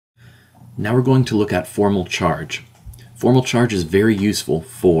Now we're going to look at formal charge. Formal charge is very useful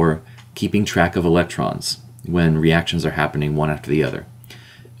for keeping track of electrons when reactions are happening one after the other.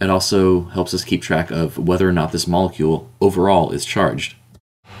 It also helps us keep track of whether or not this molecule overall is charged.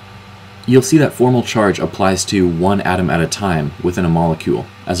 You'll see that formal charge applies to one atom at a time within a molecule,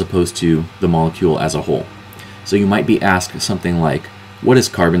 as opposed to the molecule as a whole. So you might be asked something like, what is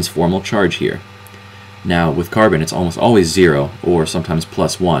carbon's formal charge here? Now, with carbon, it's almost always 0, or sometimes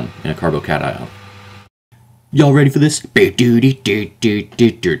 +1 in a carbocation. Y'all ready for this?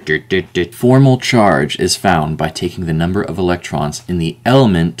 Formal charge is found by taking the number of electrons in the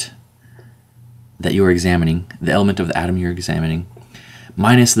element that you're examining, the element of the atom you're examining,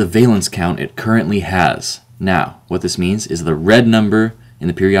 minus the valence count it currently has. Now, what this means is the red number in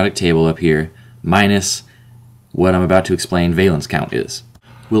the periodic table up here minus what I'm about to explain valence count is.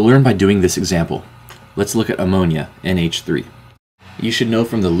 We'll learn by doing this example. Let's look at ammonia, NH3. You should know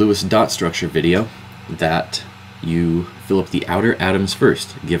from the Lewis dot structure video that you fill up the outer atoms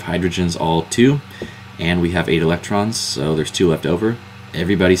first. Give hydrogens all 2, and we have 8 electrons, so there's 2 left over.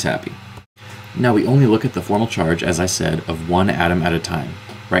 Everybody's happy. Now we only look at the formal charge, as I said, of one atom at a time.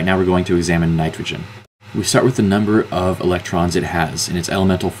 Right now we're going to examine nitrogen. We start with the number of electrons it has in its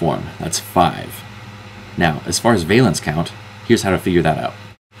elemental form. That's 5. Now, as far as valence count, here's how to figure that out.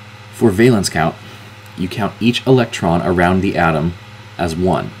 For valence count, you count each electron around the atom as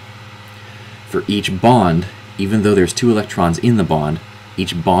 1. For each bond, even though there's 2 electrons in the bond,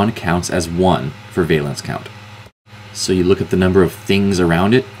 each bond counts as 1 for valence count. So you look at the number of things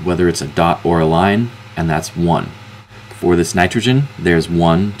around it, whether it's a dot or a line, and that's 1. For this nitrogen, there's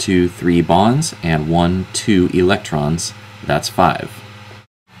 1, 2, 3 bonds, and 1, 2 electrons. That's 5.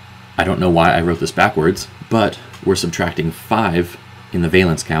 I don't know why I wrote this backwards, but we're subtracting 5 in the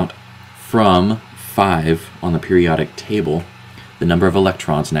valence count from 5 on the periodic table, the number of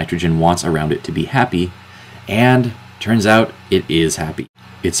electrons nitrogen wants around it to be happy, and turns out it is happy.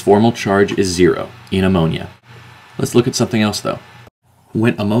 Its formal charge is 0 in ammonia. Let's look at something else though.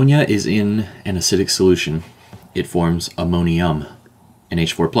 When ammonia is in an acidic solution, it forms ammonium,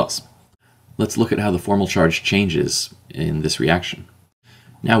 NH4+. Let's look at how the formal charge changes in this reaction.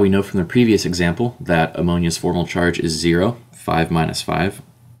 Now we know from the previous example that ammonia's formal charge is 0, 5 minus 5.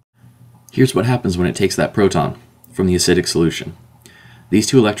 Here's what happens when it takes that proton from the acidic solution. These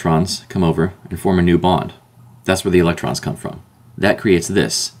 2 electrons come over and form a new bond. That's where the electrons come from. That creates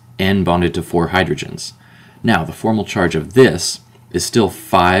this, N bonded to 4 hydrogens. Now, the formal charge of this is still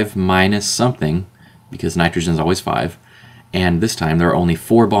 5 minus something, because nitrogen is always 5, and this time there are only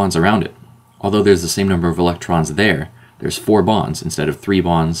 4 bonds around it. Although there's the same number of electrons there, there's 4 bonds instead of 3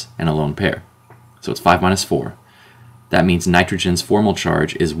 bonds and a lone pair. So it's 5 minus 4. That means nitrogen's formal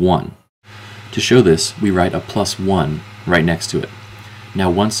charge is 1. To show this, we write a +1 right next to it. Now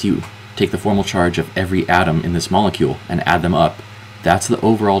once you take the formal charge of every atom in this molecule and add them up, that's the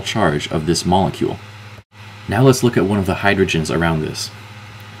overall charge of this molecule. Now let's look at one of the hydrogens around this.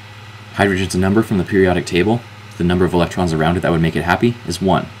 Hydrogen's number from the periodic table, the number of electrons around it that would make it happy, is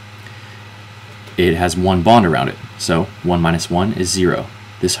 1. It has 1 bond around it, so 1 minus 1 is 0.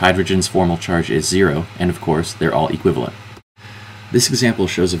 This hydrogen's formal charge is 0, and of course they're all equivalent. This example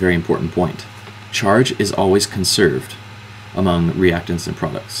shows a very important point. Charge is always conserved among reactants and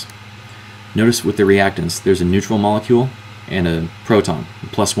products. Notice with the reactants, there's a neutral molecule and a proton, a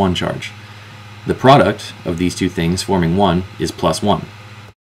 +1 charge. The product of these 2 things forming 1 is +1.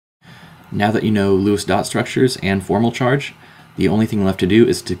 Now that you know Lewis dot structures and formal charge, the only thing left to do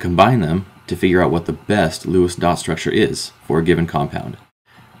is to combine them to figure out what the best Lewis dot structure is for a given compound.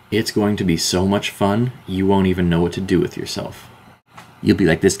 It's going to be so much fun, you won't even know what to do with yourself. You'll be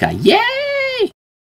like this guy, yeah!